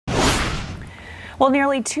Well,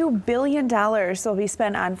 nearly $2 billion will be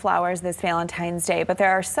spent on flowers this Valentine's Day, but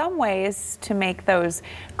there are some ways to make those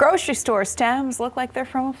grocery store stems look like they're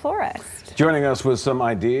from a florist. Joining us with some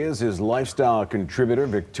ideas is lifestyle contributor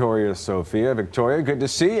Victoria Sophia. Victoria, good to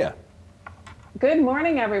see you. Good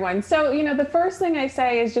morning, everyone. So, the first thing I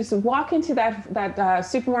say is just walk into that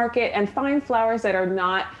supermarket and find flowers that are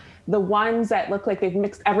not the ones that look like they've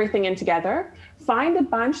mixed everything in together. Find a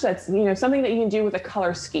bunch that's, something that you can do with a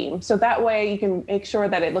color scheme. So that way you can make sure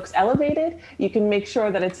that it looks elevated. You can make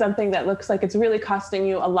sure that it's something that looks like it's really costing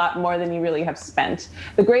you a lot more than you really have spent.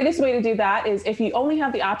 The greatest way to do that is, if you only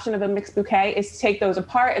have the option of a mixed bouquet, is to take those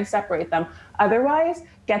apart and separate them. Otherwise,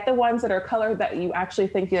 get the ones that are colored that you actually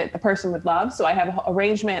think that the person would love. So I have an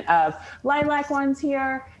arrangement of lilac ones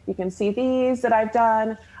here. You can see these that I've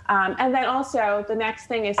done. And then also the next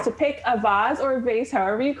thing is to pick a vase or a vase,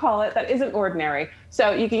 however you call it, that isn't ordinary.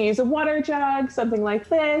 So you can use a water jug, something like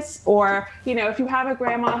this, or, if you have a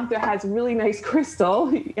grandma that has really nice crystal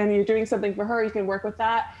and you're doing something for her, you can work with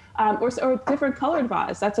that, or a different colored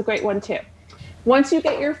vase. That's a great one too. Once you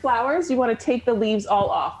get your flowers, you want to take the leaves all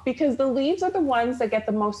off, because the leaves are the ones that get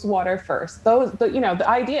the most water first. The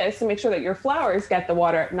idea is to make sure that your flowers get the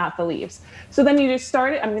water, not the leaves. So then you just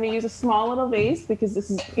start it. I'm going to use a small little vase because this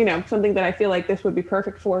is, something that I feel like this would be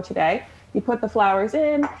perfect for today. You put the flowers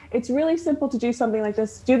in. It's really simple to do something like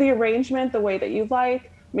this. Do the arrangement the way that you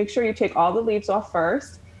like. Make sure you take all the leaves off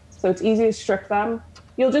first, so it's easy to strip them.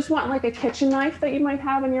 You'll just want like a kitchen knife that you might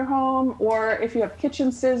have in your home, or if you have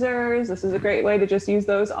kitchen scissors, this is a great way to just use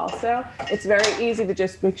those also. It's very easy to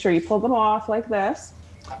just make sure you pull them off like this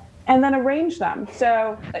and then arrange them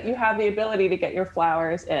so that you have the ability to get your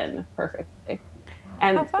flowers in perfectly.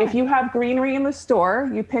 And if you have greenery in the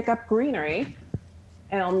store, you pick up greenery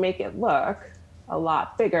and it'll make it look a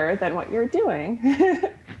lot bigger than what you're doing.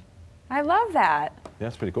 I love that. Yeah,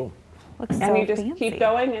 that's pretty cool. Looks so and you just fancy. keep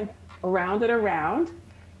going and around and around.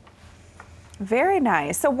 Very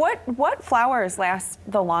nice. So what flowers last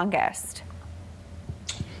the longest?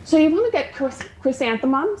 So you want to get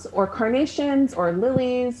chrysanthemums or carnations or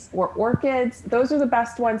lilies or orchids. Those are the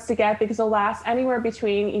best ones to get because they'll last anywhere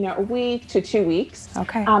between, a week to 2 weeks.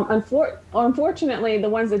 Okay. Unfortunately, the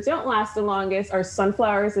ones that don't last the longest are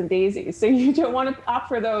sunflowers and daisies. So you don't want to opt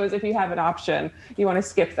for those if you have an option. You want to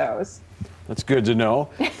skip those. That's good to know.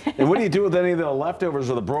 And what do you do with any of the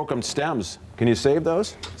leftovers or the broken stems? Can you save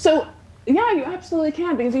those? So yeah, you absolutely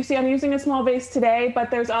can, because you see I'm using a small vase today,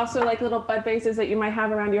 but there's also like little bud vases that you might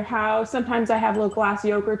have around your house. Sometimes I have little glass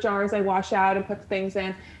yogurt jars I wash out and put things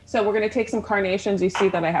in. So we're going to take some carnations you see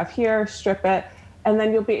that I have here, strip it, and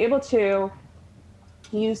then you'll be able to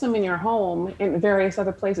use them in your home in various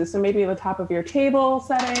other places. So maybe the top of your table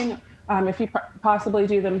setting. If you possibly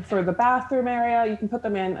do them for the bathroom area, you can put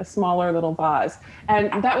them in a smaller little vase.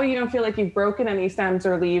 And that way you don't feel like you've broken any stems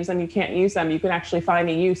or leaves and you can't use them. You can actually find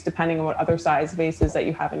a use depending on what other size vases that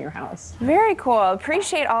you have in your house. Very cool.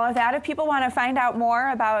 Appreciate all of that. If people want to find out more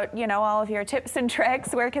about, all of your tips and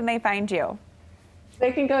tricks, where can they find you?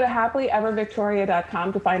 They can go to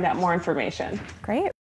happilyevervictoria.com to find out more information. Great.